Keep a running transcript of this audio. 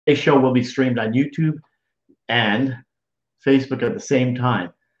show will be streamed on YouTube and Facebook at the same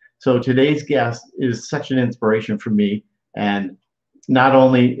time. So today's guest is such an inspiration for me. And not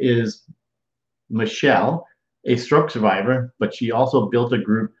only is Michelle a stroke survivor, but she also built a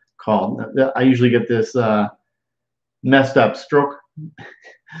group called, I usually get this messed up, stroke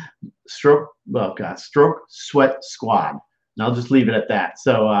sweat squad. And I'll just leave it at that.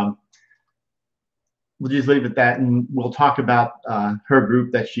 So we'll just leave it at that, and we'll talk about her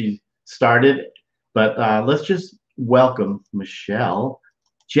group that she started. But let's just welcome Michelle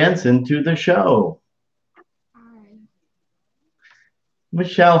Jensen to the show. Hi.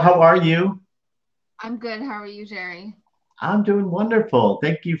 Michelle, how are you? I'm good. How are you, Jerry? I'm doing wonderful.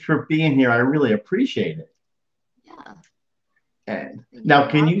 Thank you for being here. I really appreciate it. Yeah, And thank you for now,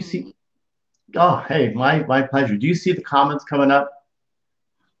 can you having see? me. Oh, hey, my pleasure. Do you see the comments coming up?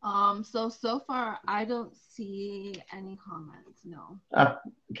 So far I don't see any comments. No. Uh,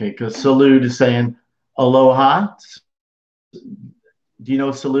 okay, because Salud is saying aloha. Do you know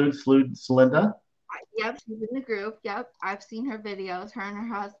Salud, Celinda? Yep, she's in the group. Yep, I've seen her videos, her and her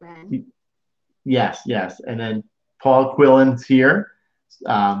husband. Yes, yes. And then Paul Quillen's here.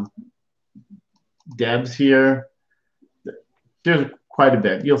 Um, Deb's here. There's quite a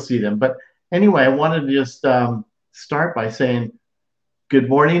bit. You'll see them. But anyway, I wanted to just start by saying good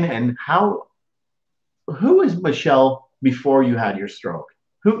morning. And who is Michelle before you had your stroke?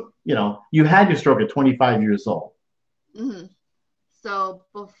 You had your stroke at 25 years old. hmm So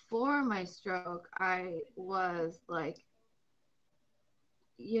before my stroke, I was like,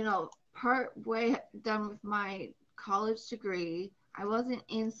 part way done with my college degree. I wasn't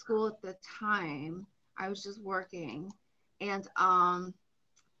in school at the time. I was just working. And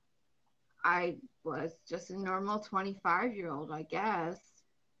I was just a normal 25-year-old, I guess.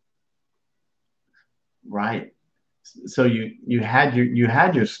 Right. So you had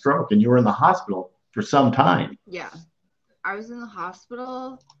your stroke and you were in the hospital for some time. Yeah. I was in the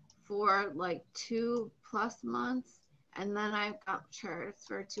hospital for like 2+ months, and then I got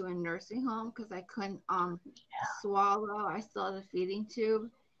transferred to a nursing home because I couldn't swallow. I still had a feeding tube.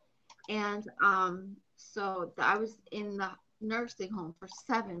 And I was in the nursing home for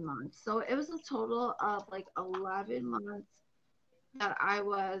 7 months. So it was a total of like 11 months that I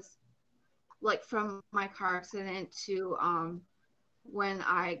was like from my car accident to when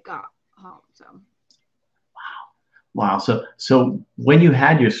I got home. So Wow. So when you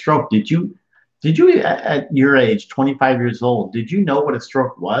had your stroke, did you at your age, 25 years old, did you know what a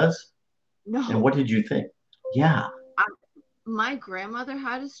stroke was? And no, what did you think? Yeah. I, my grandmother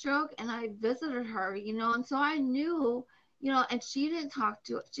had a stroke, and I visited her, and so I knew, and she didn't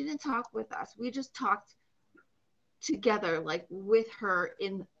talk with us. We just talked together, like with her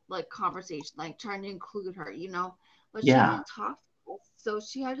in like conversation, like trying to include her, but she Yeah. didn't talk to us. So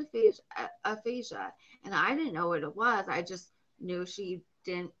she had aphasia, and I didn't know what it was. I just knew she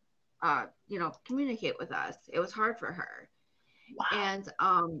didn't, communicate with us. It was hard for her. Wow. And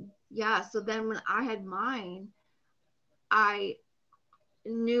yeah, so then when I had mine, I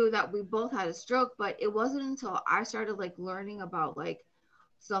knew that we both had a stroke, but it wasn't until I started like learning about like,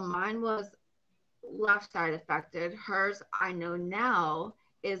 so mine was left side affected. Hers, I know now,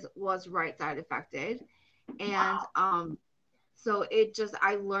 is was right side affected. And Wow. so it just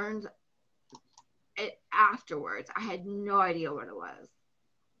I learned it afterwards. I had no idea what it was.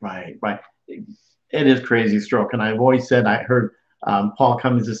 Right. Right. It is crazy stroke. And I've always said, I heard Paul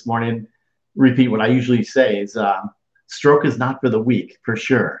Cummings this morning repeat what I usually say is stroke is not for the weak, for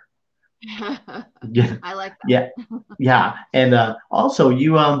sure. Yeah. I like Yeah. Yeah. And also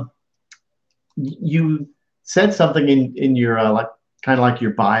you said something in your like kind of like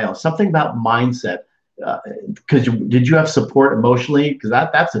your bio, something about mindset. Because did you have support emotionally? Because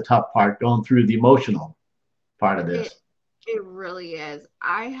that's a tough part, going through the emotional part of it. this. It really is.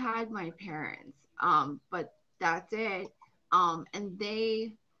 I had my parents, but that's it. And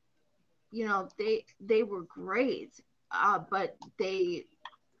they were great, but they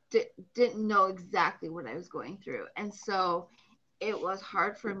didn't know exactly what I was going through. And so it was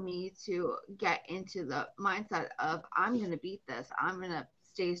hard for me to get into the mindset of I'm going to beat this. I'm going to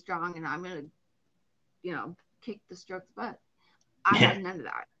stay strong, and I'm going to, kick the stroke's butt. I Yeah. had none of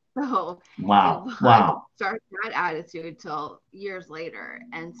that. So Wow. I didn't Wow. start that attitude till years later.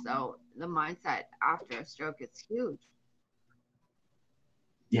 And so the mindset after a stroke is huge.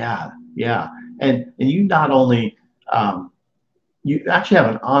 Yeah. Yeah. And you not only you actually have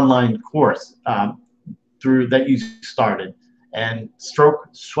an online course through that you started, and Stroke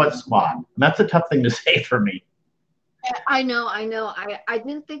Sweat Squad. That's a tough thing to say for me. I know, I know. I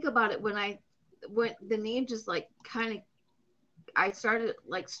didn't think about it when the name just like kind of I started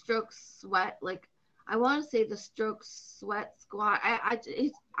like stroke sweat, like I want to say the stroke sweat squat. I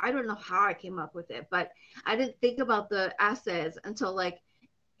don't know how I came up with it, but I didn't think about the essays until like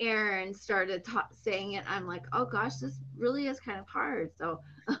Aaron started saying it. I'm like, oh gosh, this really is kind of hard. So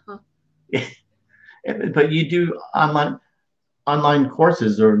But you do online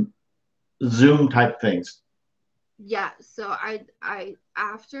courses or Zoom type things. yeah, so I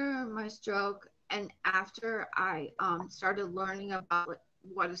after my stroke and after I started learning about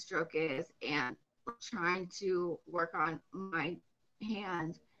what a stroke is and trying to work on my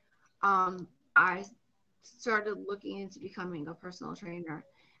hand, I started looking into becoming a personal trainer.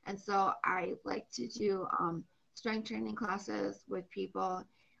 And so I like to do strength training classes with people.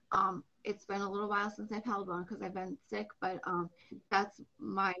 It's been a little while since I've held one because I've been sick, but that's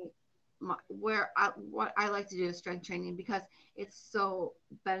what I like to do is strength training because it's so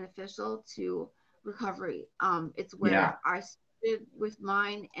beneficial to recovery. It's Yeah, where I started with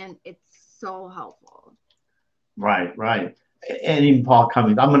mine, and it's so helpful. right, right. And even Paul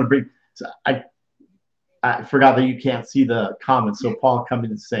Cummings. I'm going to bring. So I forgot that you can't see the comments. So Paul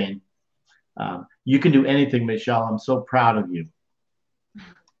Cummings is saying, "You can do anything, Michelle. I'm so proud of you."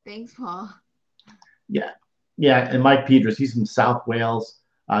 Thanks, Paul. Yeah, yeah. And Mike Peters, he's from South Wales,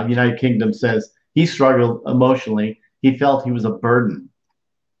 United Kingdom, says he struggled emotionally. He felt he was a burden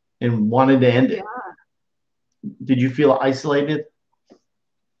and wanted to end Yeah. it. Did you feel isolated?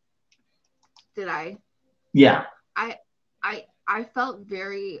 Did I? Yeah, I I felt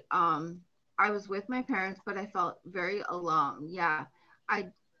very I was with my parents, but I felt very alone. Yeah. I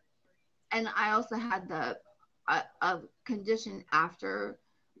and I also had a condition after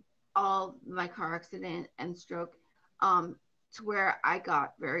all my car accident and stroke, um, to where I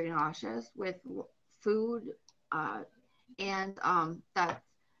got very nauseous with food, uh, and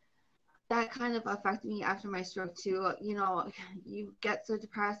that kind of affected me after my stroke too. You know, you get so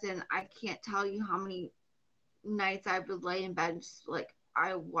depressed, and I can't tell you how many nights I would lay in bed just like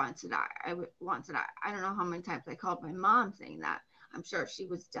I want to die. I would want to die. I don't know how many times I called my mom saying that. I'm sure she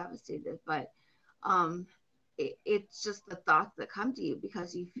was devastated, but um, it's just the thoughts that come to you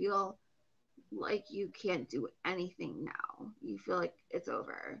because you feel like you can't do anything now. You feel like it's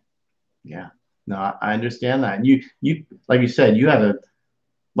over. yeah. No, I understand that. And you, like you said, you had to,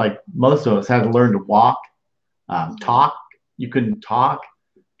 like most of us, had to learn to walk, Mm-hmm. talk. You couldn't talk.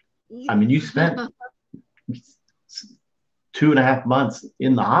 I mean, you spent 2.5 months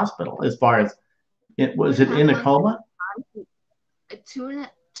in the hospital. As far as it Two was, and a it half in a months coma. in two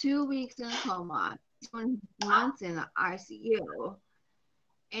 2 weeks in a coma, 2 months in the ICU,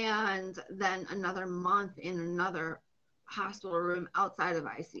 and then another month in another hospital room outside of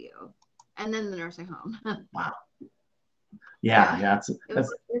ICU, and then the nursing home. Wow. Yeah, Yeah, yeah. it was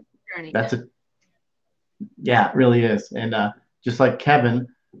That's a journey. that's a yeah, it really is. And just like Kevin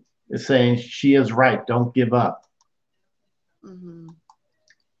is saying, she is right. Don't give up. Mm-hmm.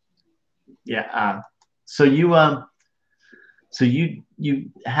 Yeah. So you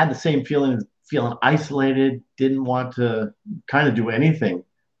had the same feeling, feeling isolated, didn't want to kind of do anything,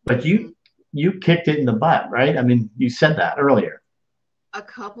 but Mm-hmm. you kicked it in the butt, right? I mean, you said that earlier. A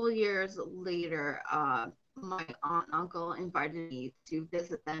couple years later, my aunt and uncle invited me to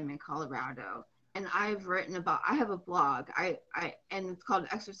visit them in Colorado. And I've written about, I have a blog, and it's called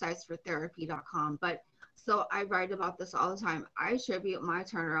exercisefortherapy.com. But so I write about this all the time. I attribute my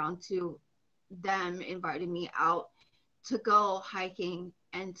turnaround to them inviting me out to go hiking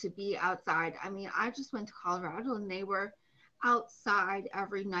and to be outside. I mean, I just went to Colorado and they were outside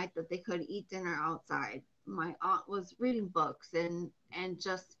every night that they could eat dinner outside. My aunt was reading books and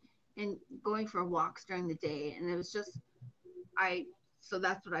just and going for walks during the day, and it was just I so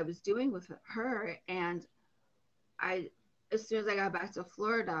that's what I was doing with her. And I as soon as I got back to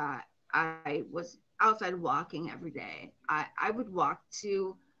Florida, I was outside walking every day. I would walk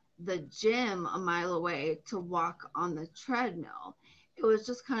to the gym a mile away to walk on the treadmill. It was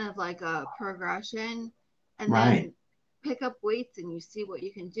just kind of like a progression, and Right. then pick up weights and you see what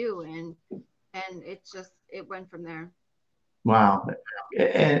you can do, and it went from there. Wow.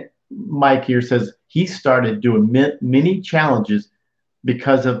 And Mike here says he started doing mini challenges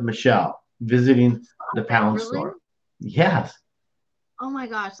because of Michelle visiting the pound Really? store. Yes. Oh my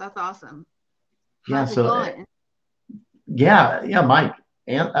gosh, that's awesome. Yeah. How's it So, going? yeah, yeah, Mike.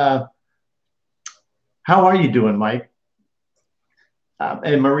 And how are you doing, Mike?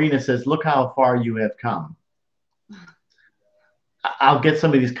 And Marina says, look how far you have come. I'll get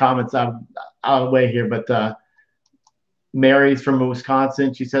some of these comments out of the way here, but Mary's from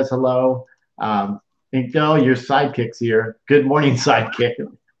Wisconsin. She says hello. And go, your sidekick's here. Good morning, sidekick.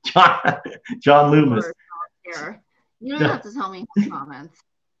 John, John Loomis. Or here. You don't have to tell me more comments.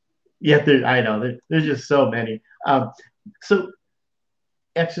 Yeah, I know there's just so many. So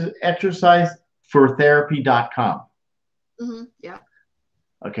exercise for therapy.com. Yeah.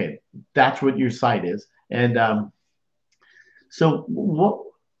 Okay, that's what your site is. And so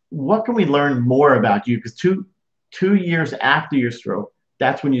what can we learn more about you? Because two years after your stroke,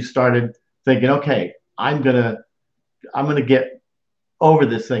 that's when you started thinking, okay, I'm gonna get over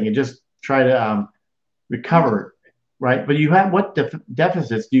this thing and just try to hmm recover, right? But you have what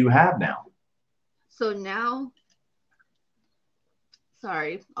deficits do you have now? So now,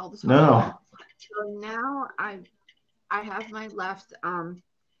 sorry, all the No, talking no, here. So now I have my left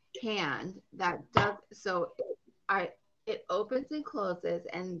hand that does so I it opens and closes,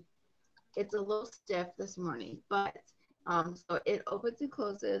 and it's a little stiff this morning, but so it opens and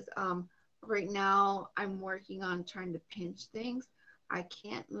closes. Right now I'm working on trying to pinch things. I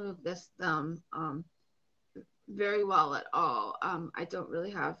can't move this thumb very well at all. I don't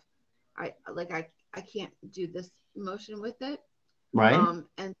really have I can't do this motion with it. right?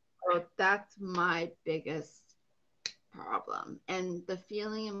 And so that's my biggest problem. And the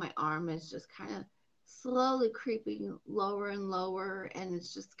feeling in my arm is just kind of slowly creeping lower and lower, and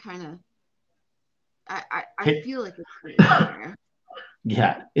it's just kind of I Hey, feel like it's getting there.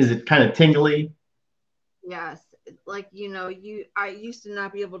 yeah, is it kind of tingly? Yes, like you I used to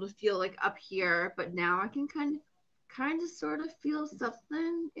not be able to feel like up here, but now I can kind of sort of feel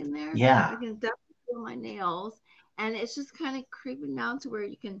something in there. I Yeah, can definitely feel my nails, and it's just kind of creeping down to where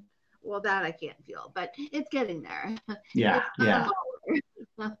you can. Well, that I can't feel, but it's getting there. yeah, It's yeah.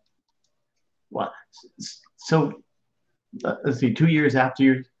 lower. Well, so let's see, 2 years after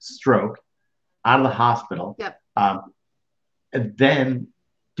your stroke, out of the hospital, Yep. um, and then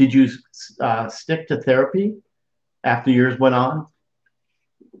did you stick to therapy after years went on?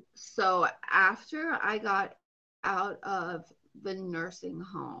 So after I got out of the nursing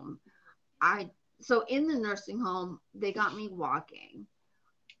home, I so in the nursing home they got me walking.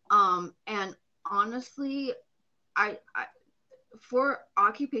 And honestly, I for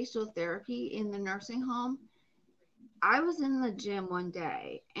occupational therapy in the nursing home, I was in the gym one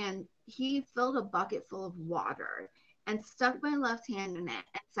day and he filled a bucket full of water and stuck my left hand in it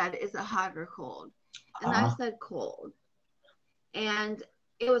and said, "Is it hot or cold?" And I Uh, said cold. And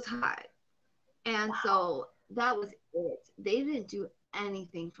it was hot. And so that was it. They didn't do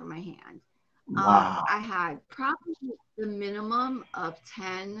anything for my hand. wow, I had probably the minimum of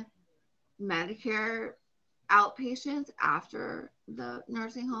 10 Medicare outpatients after the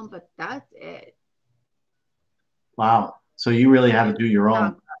nursing home, but that's it. wow. So you really had to It do your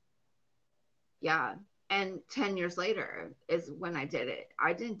own. not, yeah. And 10 years later is when I did it.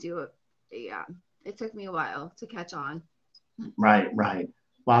 I didn't do it. Yeah. It took me a while to catch on. Right, right.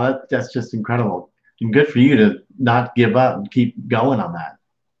 Wow, that's just incredible. And good for you to not give up and keep going on that.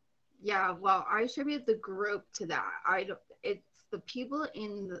 Yeah, well, I attribute the group to that. I don't, it's the people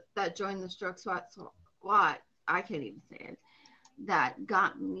that joined the Stroke Squad. I can't even say it. That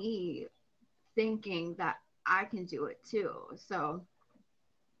got me thinking that I can do it too. So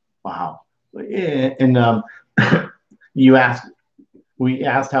Wow. And you asked, we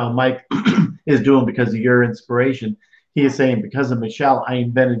asked how Mike is doing because of your inspiration. He is saying, because of Michelle, I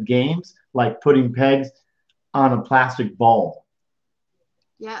invented games like putting pegs on a plastic ball.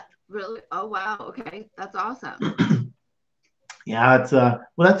 yeah, really. Oh wow. Okay, that's awesome. Yeah, it's well,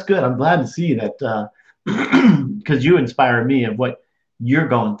 that's good. I'm glad to see that because you inspire me of what you're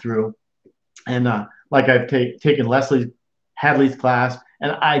going through. And like I've taken Leslie Hadley's class,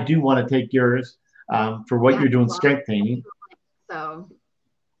 and I do want to take yours for what Yeah. you're doing, Well, strength training. so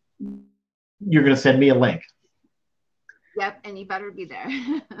You're going to send me a link. yep, and you better be there.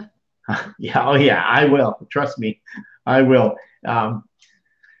 Yeah, oh yeah, I will. Trust me, I will. Um,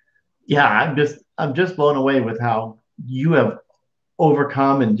 yeah, I'm just blown away with how you have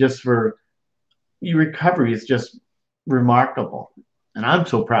overcome and just for your recovery is just remarkable. And I'm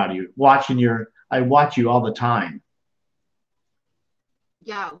so proud of you. I watch you all the time.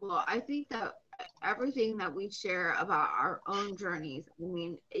 Yeah, well, I think that everything that we share about our own journeys, I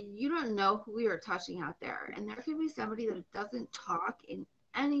mean, you don't know who we are touching out there. And there could be somebody that doesn't talk in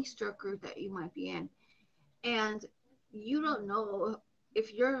any stroke group that you might be in. And you don't know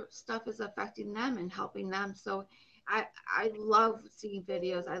if your stuff is affecting them and helping them. So I love seeing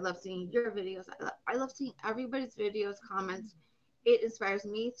videos. I love seeing your videos. I love seeing everybody's videos, comments. It inspires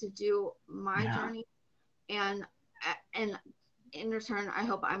me to do my Yeah, journey, and and in return, I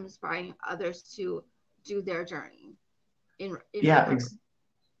hope I'm inspiring others to do their journey in yeah, recovery.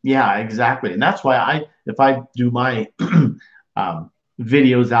 yeah, exactly. And that's why if I do my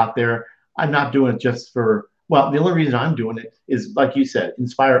videos out there, I'm not doing it just for Well, the only reason I'm doing it is, like you said,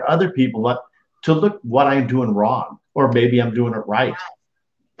 inspire other people to look what I'm doing wrong, or maybe I'm doing it right.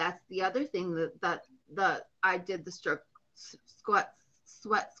 That's the other thing that I did the squat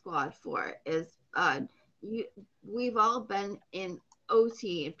sweat squad for is you we've all been in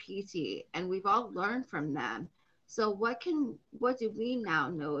OT and PT and we've all learned from them. So what do we now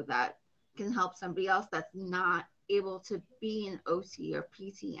know that can help somebody else that's not able to be in OT or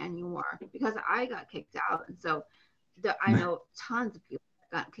PT anymore? Because I got kicked out, and so I know tons of people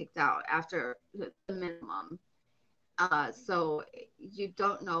that got kicked out after the minimum. So you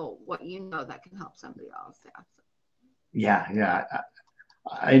don't know what you know that can help somebody else. Yeah. Yeah, yeah,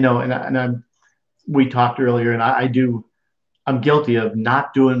 I know, and I'm. We talked earlier, and I do. I'm guilty of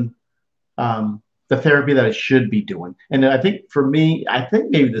not doing the therapy that I should be doing, and I think for me, I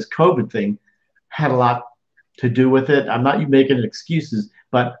think maybe this COVID thing had a lot to do with it. I'm not making excuses,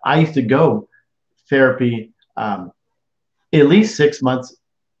 but I used to go therapy at least 6 months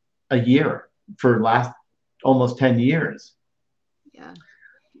a year for last almost 10 years. Yeah.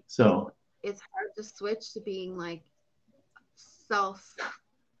 So It's hard to switch to being like self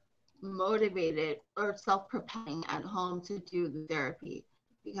motivated or self propelling at home to do the therapy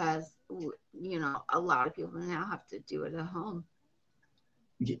because, a lot of people now have to do it at home.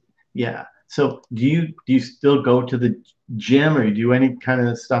 yeah. So do you still go to the gym or you do any kind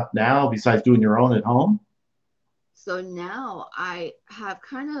of stuff now besides doing your own at home? So now I have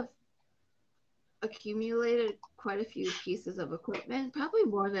kind of accumulated quite a few pieces of equipment, probably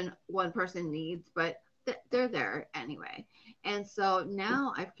more than one person needs, but they're there anyway. And so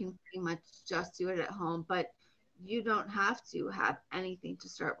now I can pretty much just do it at home, but you don't have to have anything to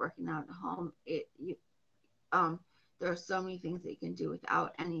start working out at home. Um, there are so many things that you can do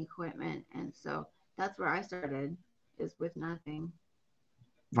without any equipment. And so that's where I started is with nothing.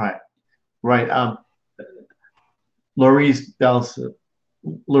 Right, right. Laurice Bells,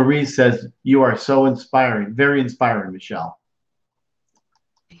 Laurice says you are so inspiring, very inspiring, Michelle.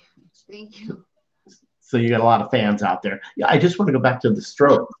 Thank you. So you got a lot of fans out there. Yeah, I just want to go back to the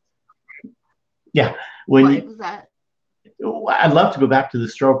stroke. Yeah, when What you, was that? I'd love to go back to the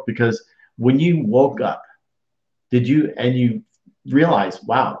stroke because when you woke up, did you and you realize,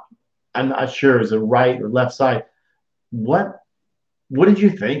 wow, I'm not sure is it right or left side. What what did you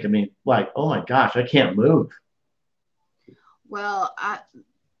think? I mean, like, oh my gosh, I can't move. Well, I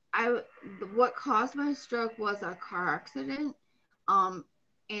what caused my stroke was a car accident. Um,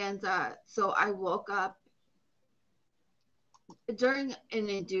 and so I woke up during an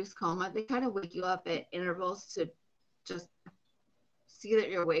induced coma. They kind of wake you up at intervals to just see that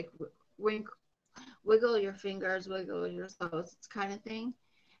you're awake, wink, wiggle your fingers, wiggle your toes, kind of thing.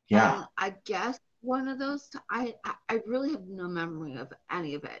 Yeah. And I guess one of those, I really have no memory of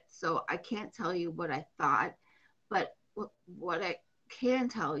any of it, so I can't tell you what I thought. But what I can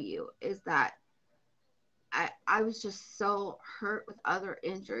tell you is that I was just so hurt with other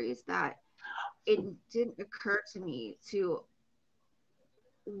injuries that it didn't occur to me to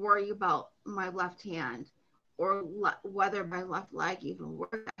worry about my left hand or whether my left leg even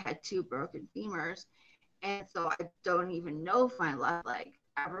worked. I had two broken femurs, and so I don't even know if my left leg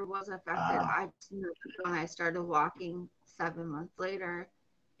ever was affected. Uh, I just knew when I started walking 7 months later,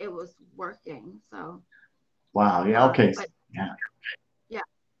 it was working. So, wow. Yeah. Okay. but Yeah. yeah,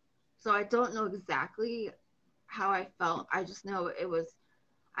 so I don't know exactly how I felt. I just know it was,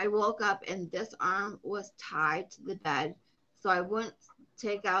 I woke up and this arm was tied to the bed. So I wouldn't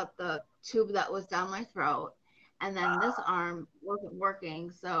take out the tube that was down my throat. And then this arm wasn't working.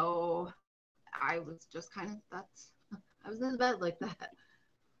 So I was just kind of, I was in bed like that.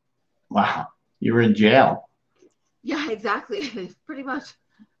 Wow. You were in jail. Yeah, exactly. Pretty much.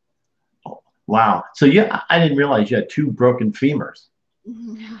 Wow. So yeah, I didn't realize you had two broken femurs.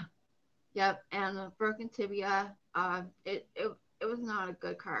 Yeah. Yep. And a broken tibia. It was not a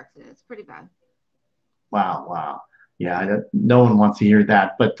good car accident. It's pretty bad. Wow. Wow. Yeah. No one wants to hear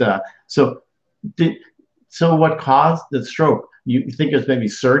that. But so did so what caused the stroke? You think it was maybe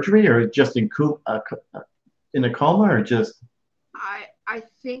surgery or just in a coma or just I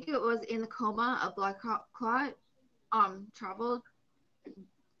think it was in the coma. A blood clot traveled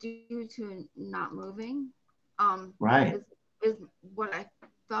due to not moving. Um, right? is is what I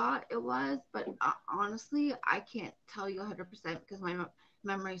thought it was, but honestly, I can't tell you 100% because my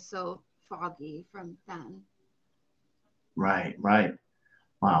memory is so foggy from then. Right. Right.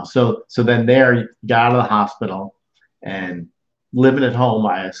 Wow. So then there you got out of the hospital and living at home,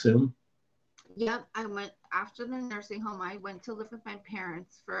 I assume. Yep, I went after the nursing home. I went to live with my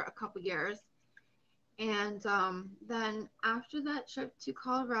parents for a couple years, and then after that trip to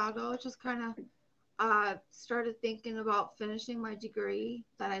Colorado, it just kind of started thinking about finishing my degree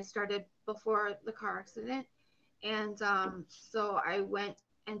that I started before the car accident. And so I went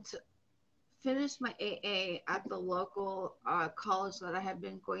and finished my AA at the local college that I had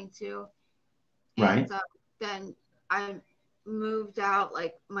been going to. And Right. then I moved out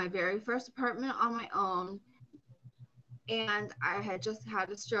like my very first apartment on my own. And I had just had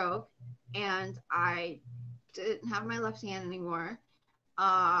a stroke and I didn't have my left hand anymore.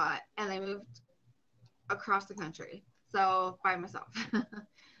 And I moved across the country. So by myself.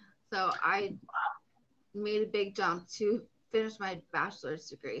 So I made a big jump to finish my bachelor's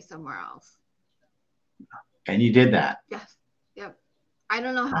degree somewhere else. And you did that. Yes. Yep. I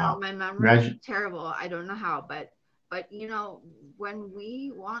don't know how. Wow. My memory is Congratulations. terrible. I don't know how, but you know, when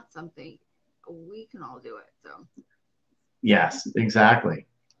we want something, we can all do it. So Yes, exactly.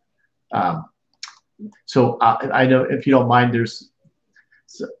 Um, so I know if you don't mind, there's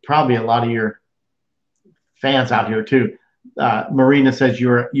probably a lot of your fans out here too. Marina says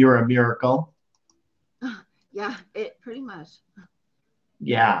you're a miracle. yeah, it pretty much.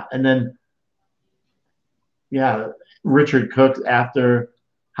 Yeah, and then yeah, Richard Cook after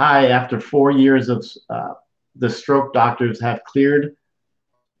 4 years of the stroke doctors have cleared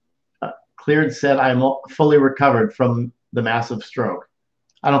said I'm fully recovered from the massive stroke.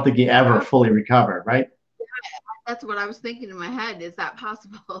 I don't think he ever Wow, fully recovered, right? that's what I was thinking in my head. Is that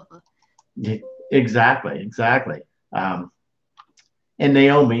possible? Exactly, exactly. Um, and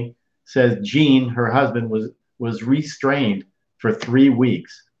Naomi says Gene, her husband, was restrained for 3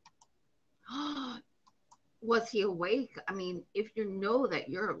 weeks. Was he awake? I mean, if you know that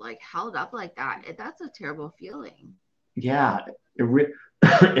you're like held up like that, that's a terrible feeling. Yeah, it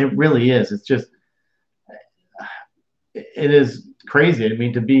really is. It's just it is crazy. I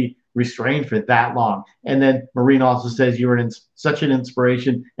mean, to be restrained for that long. And then Marina also says you're such an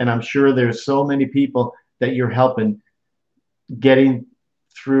inspiration, and I'm sure there's so many people that you're helping getting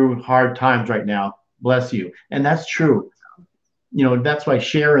through hard times right now. Bless you. And that's true. You know, that's why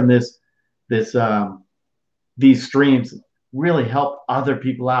sharing this these streams really help other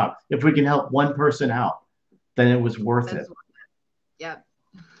people out. If we can help one person out, then it was worth it. That's yep,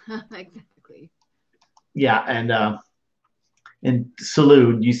 exactly. Yeah, and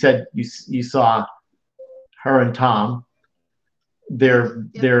Salute, you said you saw her and Tom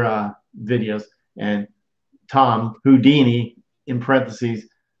Yep. their videos, and Tom Houdini in parentheses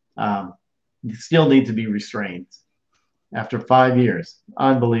um, still need to be restrained after 5 years.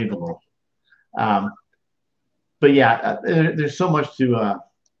 Unbelievable. Um, but yeah, there's so much to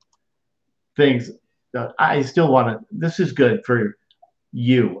things. I still want to. This is good for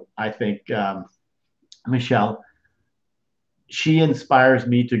you, I think, Michelle. She inspires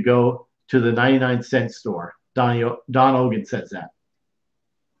me to go to the 99-cent store. Don Ogan says that.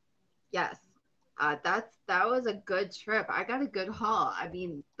 Yes. That was a good trip. I got a good haul. I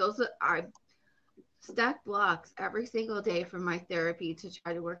mean, those are I stacked blocks every single day for my therapy to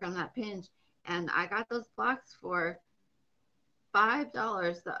try to work on that pinch, and I got those blocks for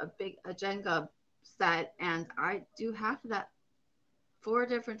 $5. A Jenga set, and I do half of that 4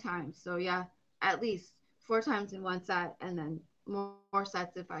 different times. So yeah, at least 4 times in one set, and then more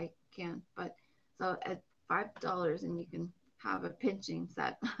sets if I can. But so at $5, and you can have a pinching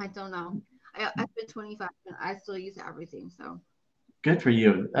set. I don't know. I've been 25, and I still use everything. So Good for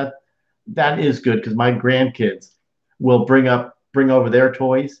you. That is good because my grandkids will bring over their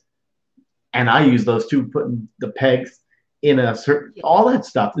toys, and I use those too, putting the pegs in a certain yeah. all that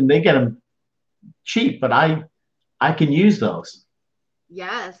stuff, and they get them cheap, but I can use those.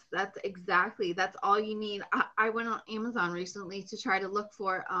 Yes, that's all you need. I went on Amazon recently to try to look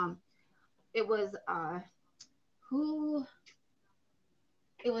for it was who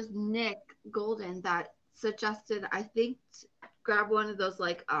it was Nick Golden that suggested I think grab one of those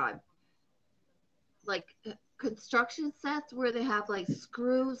like construction sets where they have like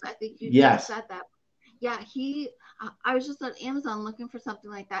screws. I think you just Yes. said that. Yeah, I was just on Amazon looking for something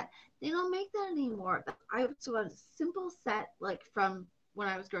like that. They don't make that anymore. I so a simple set like from when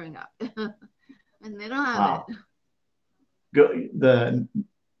I was growing up, and they don't have it. Wow. Go the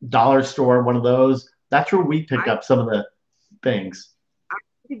dollar store, one of those. That's where we pick I up some of the things.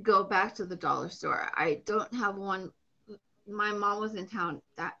 could go back to the dollar store. I don't have one. My mom was in town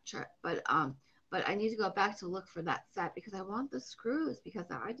that trip, but I need to go back to look for that set because I want the screws because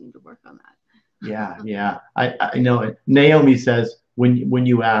I need to work on Yeah, that. yeah. I know it. Naomi says when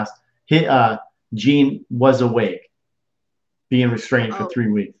you asked, Gene was awake, being restrained for Oh, 3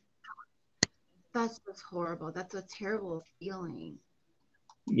 weeks. that's just horrible. That's a terrible feeling.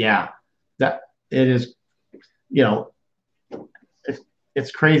 Yeah, that it is. You know, it's,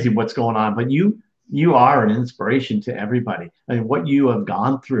 it's crazy what's going on. But you are an inspiration to everybody. I mean, what you have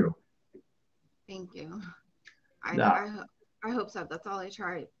gone through. Thank you. Uh, I hope so. That's all I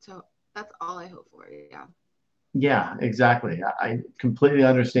try to. That's all I hope for. Yeah. yeah, exactly. I completely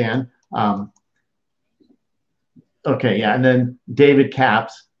understand. Okay, yeah, and then David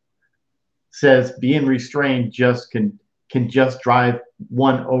Caps says being restrained just can just drive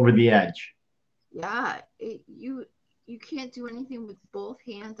one over the edge. Yeah. You can't do anything with both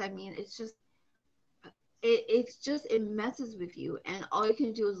hands. I mean, it messes with you, and all you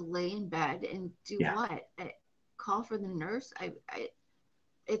can do is lay in bed and do Yeah, what? Call for the nurse.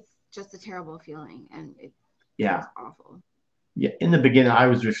 It's just a terrible feeling, and it yeah, feels awful. yeah. In the beginning, I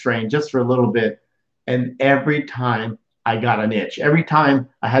was restrained just for a little bit, and every time I got an itch. Every time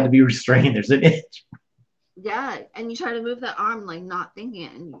I had to be restrained, there's an itch. Yeah, and you try to move that arm like not thinking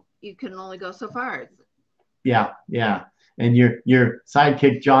it, and you can only go so far. Yeah, yeah. And your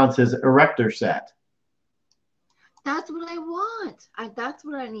sidekick John says erector set. That's what I want. That's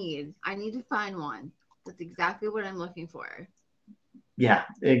what I need. I need to find one. That's exactly what I'm looking for. Yeah,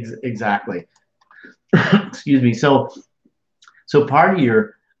 exactly. Excuse me. So part of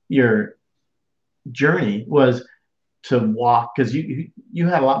your journey was to walk because you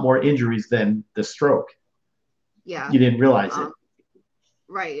had a lot more injuries than the stroke. Yeah. You didn't realize it. Um,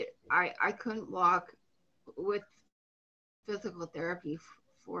 right. I couldn't walk with physical therapy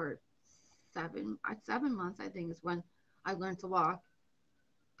for 7 months. I think is when I learned to walk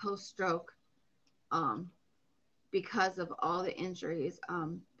post stroke. Um, because of all the injuries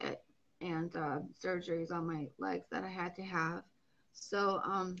and surgeries on my legs that I had to have. So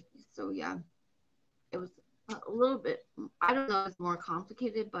so yeah, it was a little bit. I don't know if it's more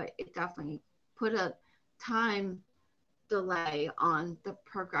complicated, but it definitely put a time delay on the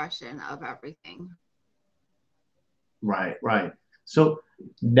progression of everything. Right, right. So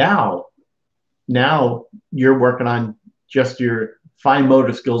now now you're working on just your fine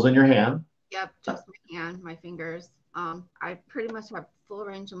motor skills in your hand. Yep, just my hand, my fingers. I pretty much have full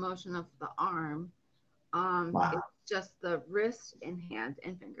range of motion of the arm. Wow. It's just the wrist and hand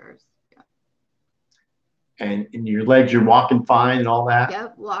and fingers. Yeah. And in your legs, you're walking fine and all that.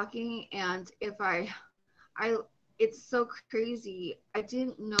 Yep, walking. And if I, it's so crazy. I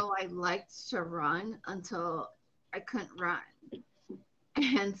didn't know I liked to run until I couldn't run.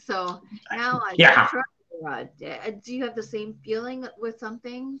 And so now I Yeah, try to run. Do you have the same feeling with some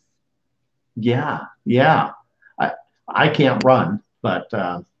things? yeah, yeah. I I can't run, but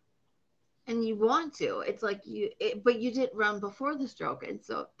And you want to. It's like but you didn't run before the stroke. And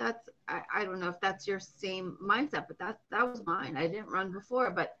so I don't know if that's your same mindset, but that was mine. I didn't run before,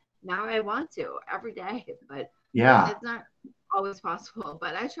 but now I want to every day. But yeah, it's not always possible,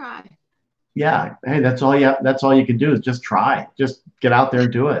 but I try. yeah. Hey, that's all you can do is just try. Just get out there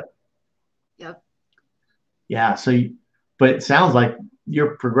and do it. Yep. Yeah. But it sounds like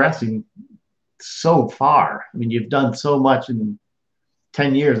you're progressing so far. I mean, you've done so much in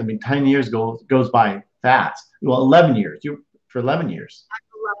 10 years. I mean, 10 years goes by fast. Well, 11 years. You for 11 years.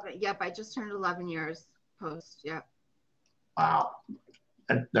 I'm 11. Yep, I just turned 11 years post. Yep. Wow.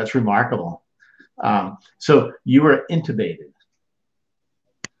 That's remarkable. So you were intubated.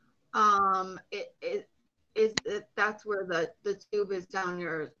 That's where the tube is down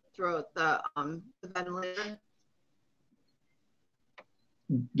your throat, the ventilator,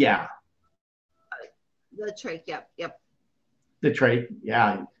 Yeah. the trach. Yep, yep. The trait.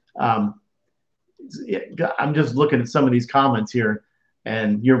 Yeah. Um, I'm just looking at some of these comments here,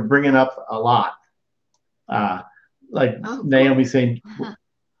 and you're bringing up a lot. Uh, like Oh, Naomi cool. saying,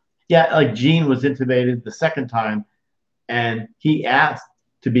 yeah, like Gene was intubated the second time, and he asked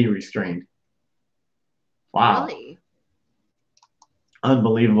to be restrained. Wow, Really?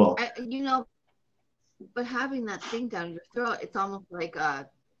 unbelievable. But having that thing down your throat, it's almost like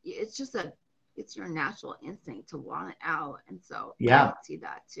it's just it's your natural instinct to want it out, and so I Yeah, could see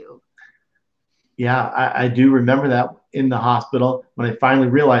that too. yeah, I do remember that in the hospital when I finally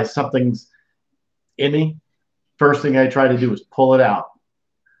realized something's in me. First thing I try to do is pull it out.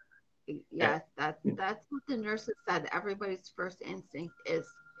 Yes, that's what the nurses said. Everybody's first instinct is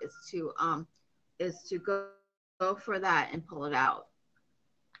to um go for that and pull it out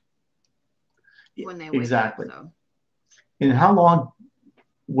when they wake up. Exactly. So And how long,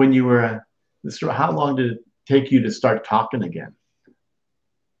 when you were, how long did it take you to start talking again?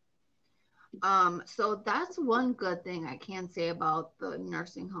 so that's one good thing I can say about the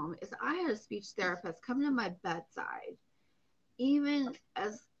nursing home is I had a speech therapist come to my bedside, even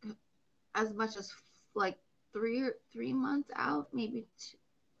as much as like 3 months out, maybe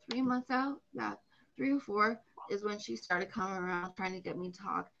 3 months out. Yeah, 3 or 4 is when she started coming around trying to get me to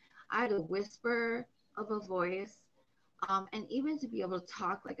talk. I had a whisper of a voice. And even to be able to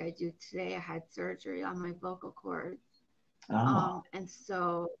talk like I do today, I had surgery on my vocal cords. Oh, And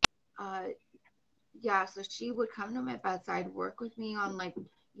so, uh, yeah, so she would come to my bedside, work with me on like,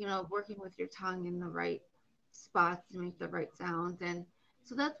 working with your tongue in the right spots to make the right sounds. And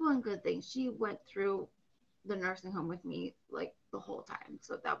so that's one good thing. She went through the nursing home with me like the whole time.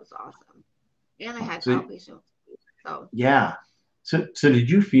 So that was awesome. And I had so outpatient. So yeah. So did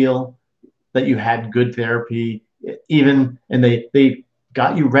you feel that you had good therapy, even, and they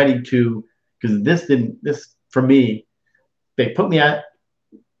got you ready to, because this for me, they put me at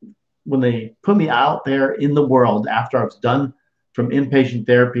when they put me out there in the world after I was done from inpatient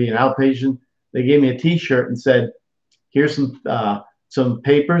therapy and outpatient, they gave me a T-shirt and said, "Here's some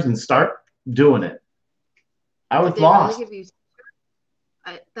papers and start doing it." I did was they really lost. give you?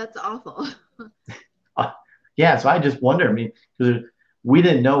 That's awful. Uh, yeah, so I just wonder. I mean, because we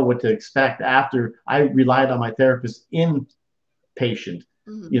didn't know what to expect after I relied on my therapist inpatient,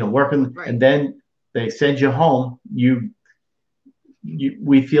 Hmm. working, Right. and then they send you home.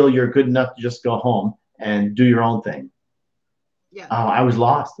 We feel you're good enough to just go home and do your own thing. Yeah. I was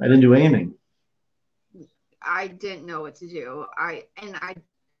lost. I didn't do anything. I didn't know what to do. I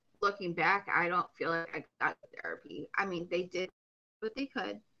looking back, I don't feel like I got therapy. I mean, they did what they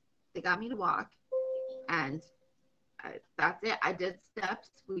could. They got me to walk, and that's it. I did steps.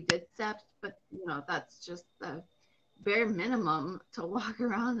 We did steps, but that's just the bare minimum to walk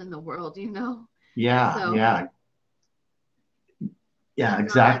around in the world. Yeah, So yeah, yeah, it's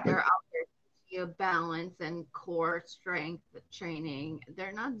not like exactly. they're out there teaching you balance and core strength training.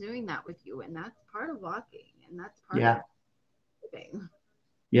 They're not doing that with you, and that's part of walking, and that's part of Yeah, living.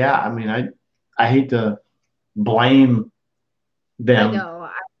 yeah. I mean, I hate to blame I them. know.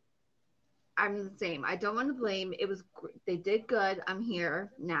 I'm the same. I don't want to blame. They did good. I'm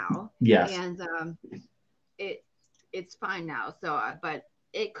here now, Yes, and it it's fine now. So, but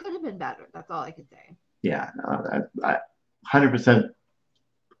it could have been better. That's all I could say. yeah, 100%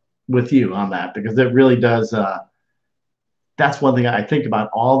 with you on that because it really does. That's one thing I think about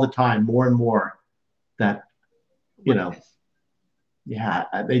all the time, more and more. That you What know, if? yeah,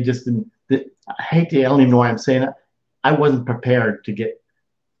 they just didn't. I hate to. I don't even know why I'm saying it. I wasn't prepared to get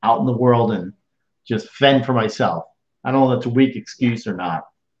out in the world and just fend for myself. I don't know if that's a weak Yeah. excuse or not.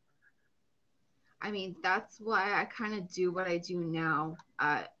 I mean, that's why I kind of do what I do now.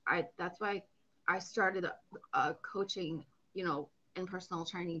 I That's why I started coaching, in personal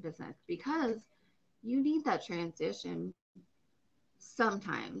training business because you need that transition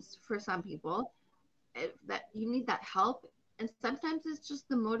sometimes for some people that you need that help, and sometimes it's just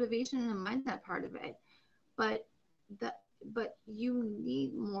the motivation and mindset part of it, but that but you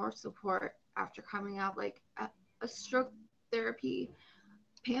need more support after coming out, like a stroke therapy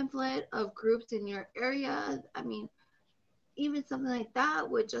pamphlet of groups in your area. I mean, even something like that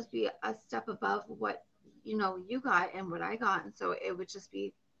would just be a step above what you got and what I got, and so it would just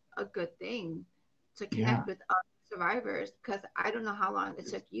be a good thing to Yeah, connect with other survivors, because I don't know how long it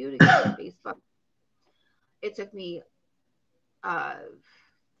took you to get on Facebook. It took me uh,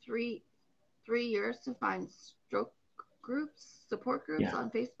 three 3 years to find stroke groups, support groups yeah, on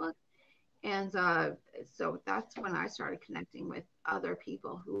Facebook, and so that's when I started connecting with other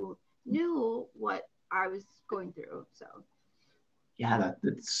people who knew what I was going through. So yeah.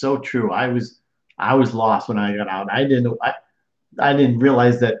 That's so true. I was lost when I got out. I didn't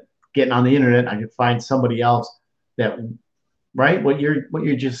realize that getting on the internet, I could find somebody else that right what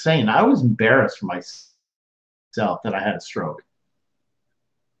you're just saying. I was embarrassed for myself that I had a stroke.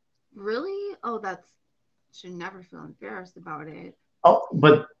 really, oh, that's should never feel embarrassed about it. Oh,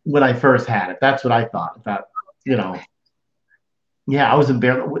 but when I first had it, that's what I thought. I thought, you know, yeah, I was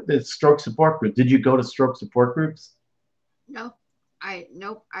embarrassed with the stroke support group. Did you go to stroke support groups? No,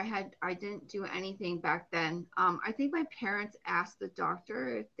 nope. I didn't do anything back then. I think my parents asked the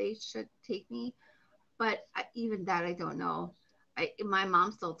doctor if they should take me, but even that I don't know. My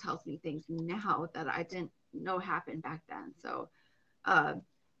mom still tells me things now that I didn't know happened back then. So, uh,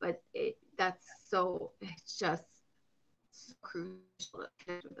 but it's just so crucial to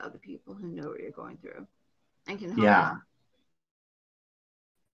connect with other people who know what you're going through and can help Yeah, you.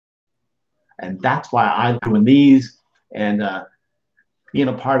 and that's why I'm doing these and being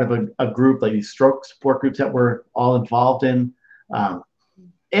a part of a group like these stroke support groups that we're all involved in. Um,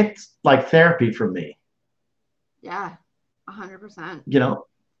 it's like therapy for me. Yeah, 100%. You know,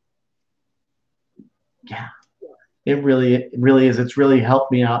 yeah, it really is. It's really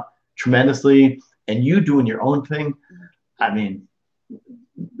helped me out tremendously. And you doing your own thing. I mean,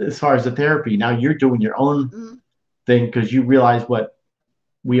 as far as the therapy, now you're doing your own Mm-hmm. thing because you realize what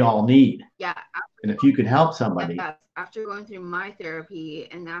we all need. Yeah. And if you can help somebody. Yes, after going through my therapy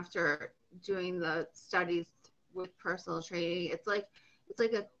and after doing the studies with personal training, it's like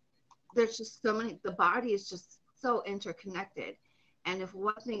a there's just so many, the body is just so interconnected. And if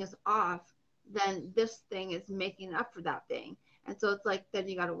one thing is off, then this thing is making up for that thing. And so it's like, then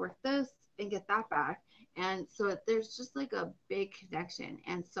you got to work this and get that back. And so there's just like a big connection.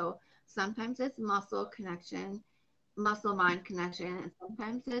 And so sometimes it's muscle connection, muscle mind connection. And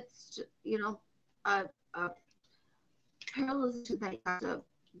sometimes it's, a paralysis that you have to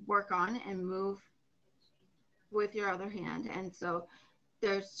work on and move with your other hand. And so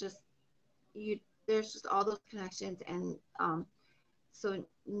there's just, there's just all those connections. And so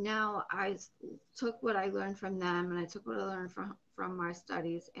now I took what I learned from them and I took what I learned from my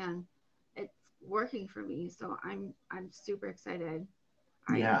studies, and it's working for me. So I'm super excited.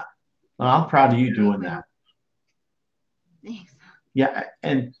 Yeah. Well, I'm proud of you doing that. Thanks. Yeah.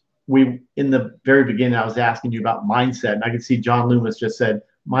 And in the very beginning, I was asking you about mindset, and I can see John Loomis just said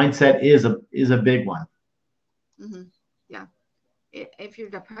mindset is a big one. Mm-hmm. Yeah. If you're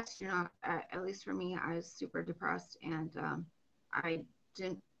depressed, you're not, at least for me, I was super depressed, and I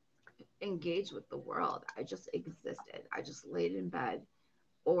didn't engage with the world. I just existed. I just laid in bed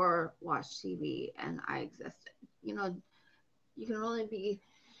or watched TV and I existed. You know, you can only be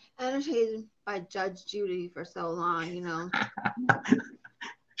entertained by Judge Judy for so long, you know.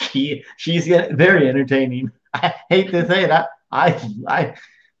 She's very entertaining. I hate to say it. I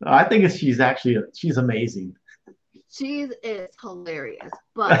think she's amazing. She is hilarious,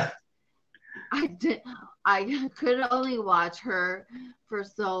 but I could only watch her for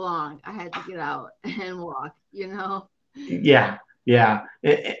so long. I had to get out and walk, you know. Yeah, yeah.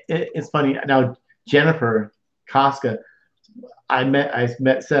 It's funny now. Jennifer Koska,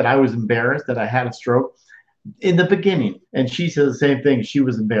 said I was embarrassed that I had a stroke in the beginning, and she said the same thing. She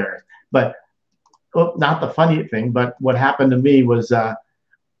was embarrassed, but not the funny thing. But what happened to me was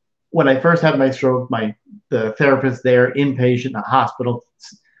when I first had my stroke, the therapist there, inpatient in the hospital.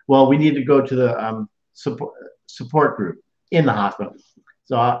 Well, we need to go to the support group in the hospital.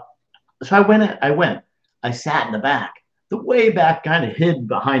 So I went. I sat in the back, the way back, kind of hid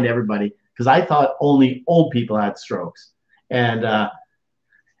behind everybody because I thought only old people had strokes. And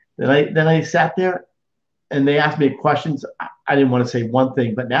then I sat there, and they asked me questions. I didn't want to say one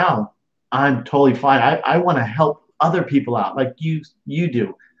thing, but now I'm totally fine. I want to help other people out, like you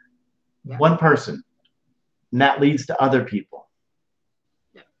do. Yeah. One person, and that leads to other people.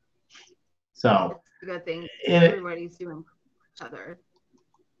 Yeah. So it's a good thing. Everybody's doing each other.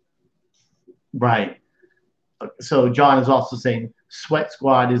 Right. So John is also saying Sweat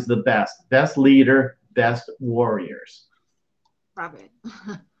Squad is the best leader, best warriors. Love it.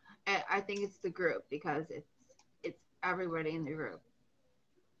 I think it's the group because it's everybody in the group.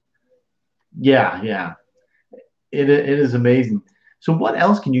 Yeah, yeah. It is amazing. So what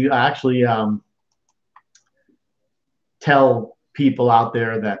else can you actually tell people out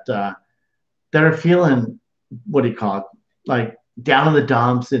there that are feeling, what do you call it, like down in the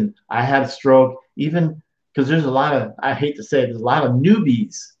dumps, and I had a stroke, even because there's a lot of, I hate to say it, there's a lot of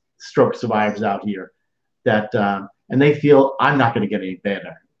newbies stroke survivors out here that and they feel I'm not going to get any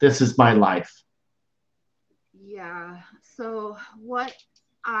better. This is my life. Yeah. So what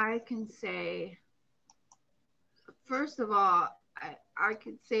I can say, first of all, I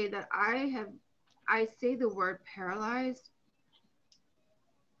could say that I say the word paralyzed.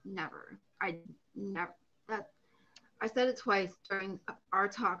 Never. I never, that I said it twice during our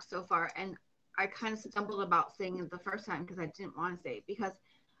talk so far, and I kind of stumbled about saying it the first time because I didn't want to say it, because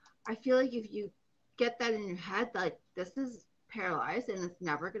I feel like if you get that in your head, like this is paralyzed and it's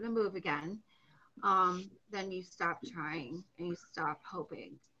never going to move again, then you stop trying and you stop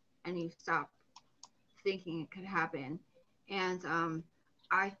hoping and you stop thinking it could happen. And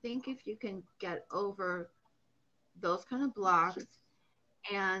I think if you can get over those kind of blocks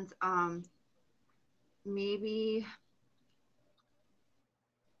and maybe,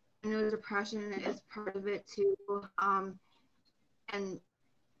 I know depression is part of it too. And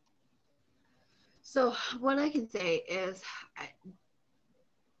so what I can say is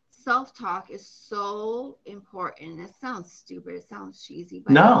self-talk is so important. It sounds stupid. It sounds cheesy.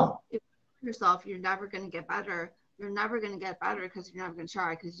 But no. If you yourself, you're never going to get better. You're never going to get better because you're never going to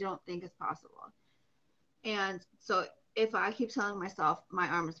try because you don't think it's possible. And so if I keep telling myself my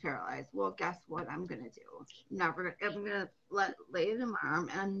arm is paralyzed, well, guess what I'm going to do? I'm going to lay it in my arm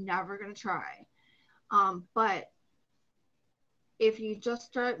and I'm never going to try. But if you just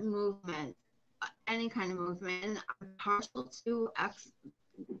start movement, any kind of movement, I'm partial to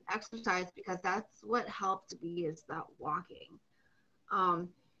exercise because that's what helped me is that walking. Um,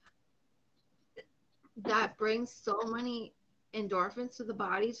 that brings so many endorphins to the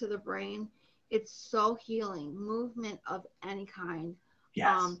body, to the brain. It's so healing, movement of any kind. Yes.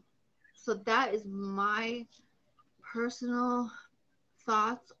 Um, so that is my personal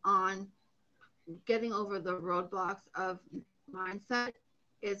thoughts on getting over the roadblocks of mindset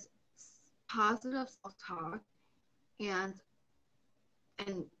is positive self-talk and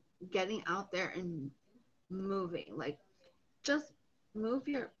and getting out there and moving. Like just move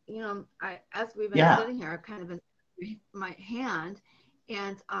your, I, as we've been Yeah. sitting here, I've kind of been my hand,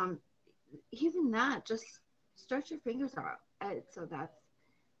 and even that, just stretch your fingers out. And so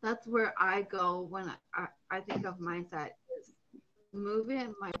that's where I go when I think of mindset, is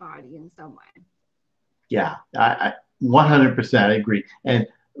moving my body in some way. Yeah. I 100% agree. And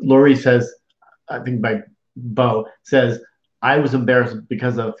Lori says, I think by Bo says, I was embarrassed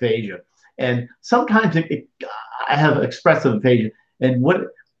because of aphasia. And sometimes I have expressive aphasia. And what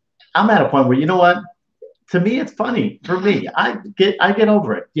I'm at a point where, you know what? To me, it's funny. For me, I get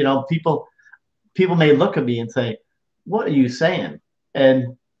over it. People may look at me and say, "What are you saying?"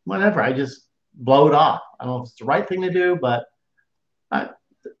 And whatever, I just blow it off. I don't know if it's the right thing to do, but I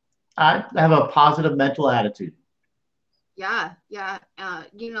I have a positive mental attitude. Yeah, yeah.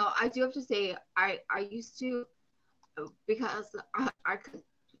 I do have to say, I used to, because I could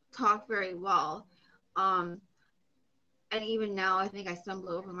talk very well. Um, and even now, I think I stumble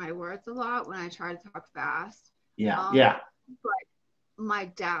over my words a lot when I try to talk fast. Yeah, Um, yeah, but my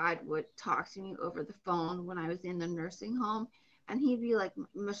dad would talk to me over the phone when I was in the nursing home, and he'd be like,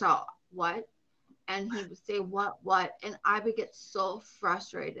 Michelle, what? And he would say, what? And I would get so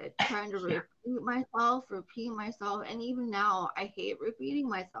frustrated trying to yeah. repeat myself. And even now, I hate repeating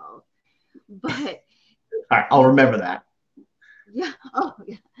myself. But All right, I'll you remember just, that. yeah, oh,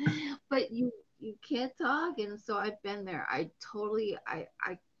 yeah. But you can't talk. And so I've been there. I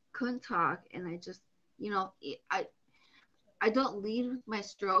couldn't talk. And I just, I don't lead with my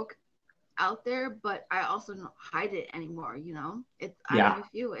stroke out there, but I also don't hide it anymore. I'm Yeah, with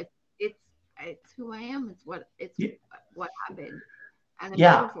you. It's who I am. It's yeah, what happened, and I'm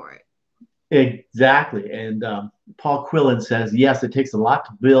yeah, better for it. exactly. And Paul Quillen says, yes, it takes a lot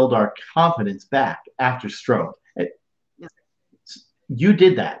to build our confidence back after stroke. Yeah, You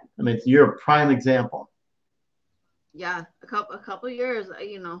did that. I mean, you're a prime example. yeah. A couple years,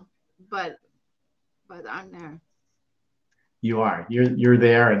 but I'm there. You are. You're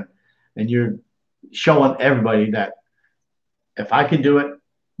there, and you're showing everybody that if I can do it,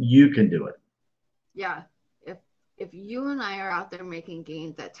 you can do it. Yeah. If you and I are out there making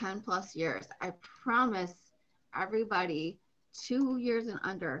gains at 10 plus years, I promise everybody, 2 years and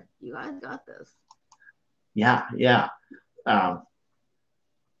under, you guys got this. Yeah, yeah. Um,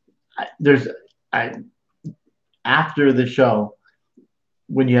 there's I after the show,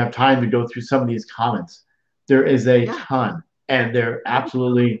 when you have time to go through some of these comments, there is a Yeah. ton, and they're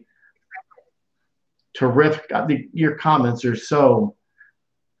absolutely terrific. I think your comments are so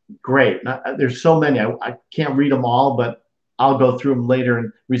great. There's so many. I can't read them all, but I'll go through them later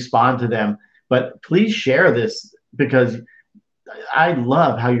and respond to them. But please share this because I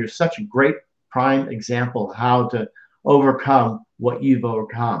love how you're such a great prime example of how to overcome what you've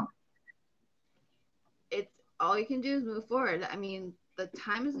overcome. It's all you can do is move forward. I mean, the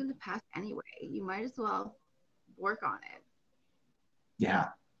time is going to pass anyway. You might as well work on it. Yeah,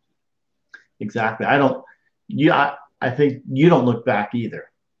 exactly. I don't. You. I think you don't look back either.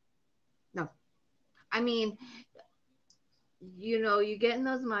 No, I mean, you get in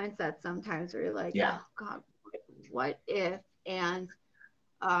those mindsets sometimes where you're like, Yeah. oh God, what if? And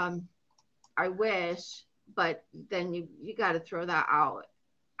um, I wish, but then you got to throw that out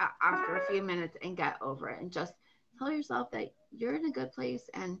after a few minutes and get over it, and just tell yourself that you're in a good place,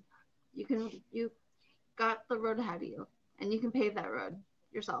 and you got the road ahead of you, and you can pave that road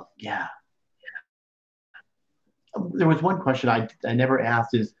yourself. Yeah. There was one question I never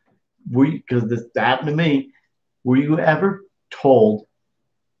asked is, were you, because this happened to me, were you ever told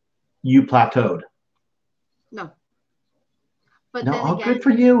you plateaued? No, but No. then Oh, again, good for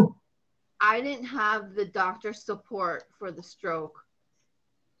you. I didn't have the doctor support for the stroke.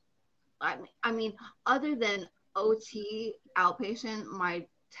 I mean, other than OT outpatient, my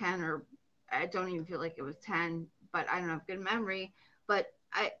 10, or I don't even feel like it was 10, but I don't have good memory. But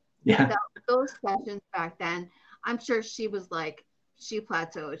Yeah. that, those sessions back then, I'm sure she was like, she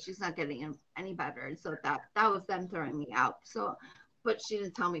plateaued. She's not getting any better. And so that was them throwing me out. So, but she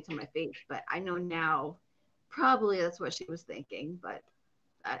didn't tell me to my face. But I know now, probably that's what she was thinking. But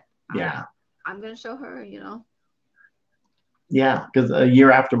I, I Yeah. I'm gonna show her. Yeah. Because a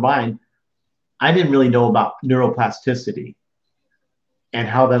year after mine, I didn't really know about neuroplasticity. and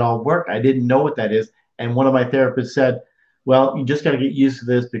how that all worked. I didn't know what that is. And one of my therapists said, well, you just got to get used to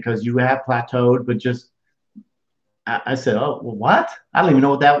this because you have plateaued, but just, I said, oh, well, what? I don't even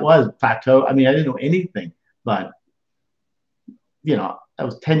know what that was, plateau. I mean, I didn't know anything, but that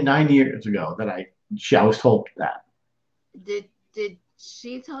was 9 years ago that I was told that. Did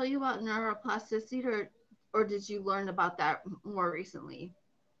she tell you about neuroplasticity, or did you learn about that more recently?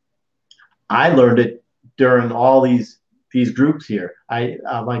 I learned it during all these groups here. I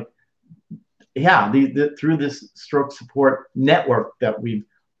like, yeah, through this stroke support network that we've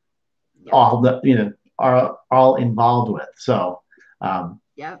all are all involved with. So,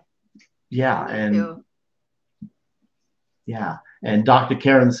 yep, yeah, me and too. yeah, and Dr.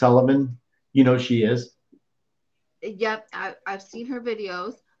 Karen Sullivan, she is. Yep, I've seen her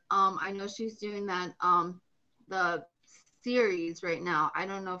videos. I know she's doing that the series right now. I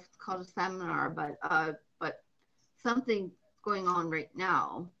don't know if it's called a seminar, but something going on right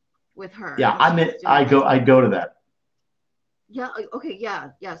now with her. Yeah, And she's doing I go to that. Yeah. Okay. Yeah.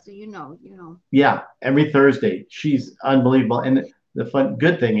 So Yeah, every Thursday. She's unbelievable. And the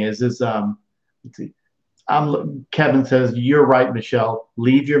good thing is let's see. Kevin says, you're right, Michelle.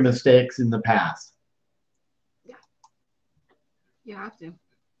 Leave your mistakes in the past. Yeah. You have to.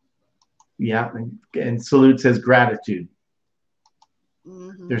 Yeah. And Salute says gratitude.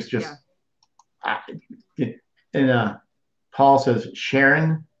 There's just, and Paul says,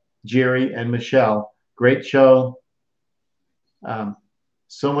 Sharon, Jerry, and Michelle, great show.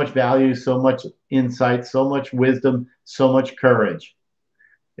 So much value, so much insight, so much wisdom, so much courage.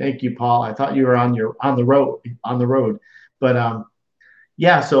 Thank you, Paul. I thought you were on the road, but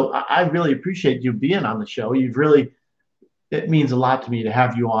yeah. So I really appreciate you being on the show. It means a lot to me to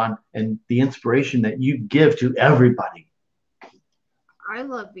have you on and the inspiration that you give to everybody. I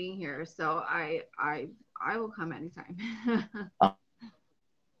love being here, so I will come anytime.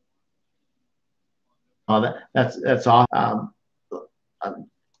 That's awesome.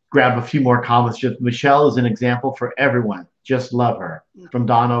 Grab a few more comments. Just Michelle is an example for everyone. Just love her. No. From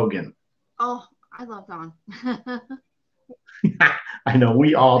Don Ogan. Oh, I love Don. I know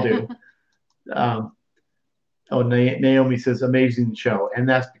we all do. Naomi says amazing show, and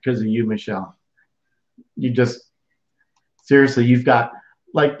that's because of you, Michelle. You just seriously, you've got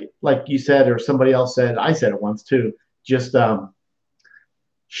like you said, or somebody else said. I said it once too. Just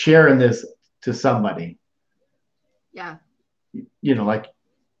sharing this to somebody. Yeah. Like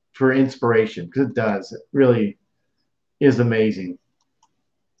for inspiration, because it does. It really is amazing.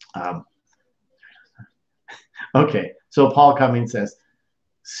 Okay, so Paul Cummings says,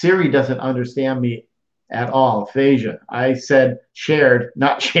 Siri doesn't understand me at all. Aphasia. I said shared,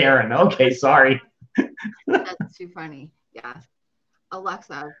 not Sharon. Okay, sorry. That's too funny. Yeah.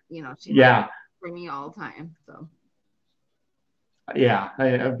 Alexa, she for me all the time. So. Yeah,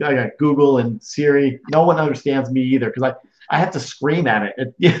 I got Google and Siri. No one understands me either because I have to scream at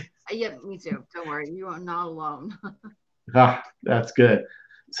it. Yeah, me too. Don't worry, you are not alone. That's good.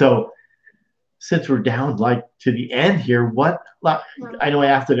 So since we're down to the end here, I know I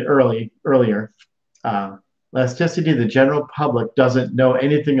asked it earlier. Elasticity, the general public doesn't know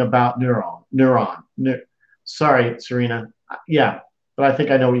anything about neuron. Sorry, Serena. Yeah, but I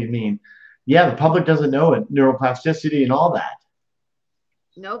think I know what you mean. Yeah, the public doesn't know it, neuroplasticity and all that.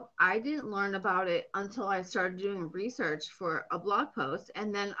 Nope, I didn't learn about it until I started doing research for a blog post.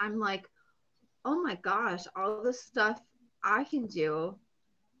 And then I'm like, oh my gosh, all this stuff I can do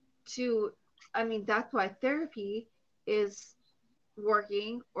that's why therapy is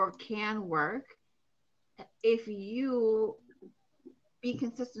working or can work if you be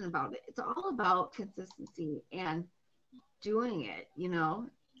consistent about it. It's all about consistency and doing it,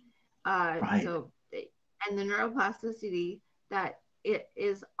 Right. So, and the neuroplasticity, that it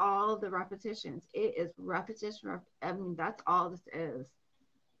is all the repetitions. It is repetition. That's all this is.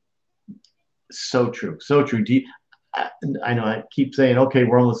 So true. So true. I know I keep saying, okay,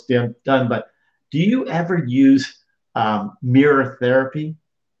 we're almost done, but do you ever use mirror therapy?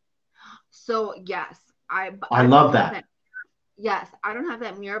 So yes, I love that. Yes, I don't have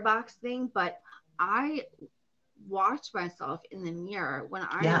that mirror box thing, but I watch myself in the mirror when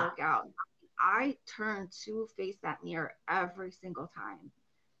I work out. I turn to face that mirror every single time.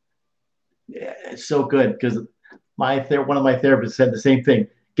 Yeah, it's so good because one of my therapists said the same thing.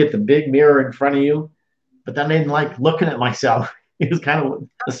 Get the big mirror in front of you, but then I didn't like looking at myself. It was kind of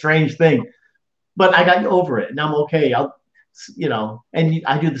a strange thing, but I got over it, and I'm okay. And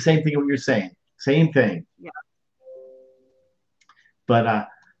I do the same thing what you're saying. Same thing. Yeah. But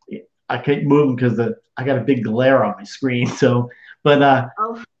I can't move them because I got a big glare on my screen. So, but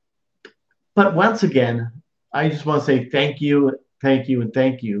once again, I just want to say thank you Thank you, and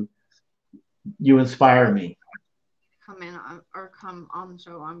thank you. You inspire me. Come in or come on the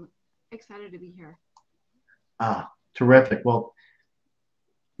show. I'm excited to be here. Terrific. Well,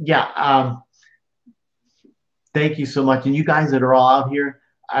 yeah. Thank you so much. And you guys that are all out here,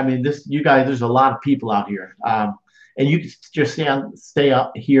 I mean, you guys, there's a lot of people out here. And you can just stay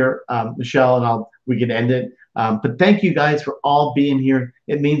up here, Michelle, and we can end it. But thank you guys for all being here.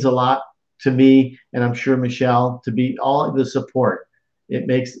 It means a lot to me, and I'm sure Michelle, to be all of the support. It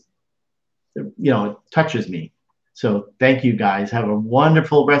makes, it touches me. So thank you guys. Have a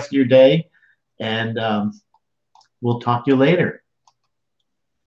wonderful rest of your day, and we'll talk to you later.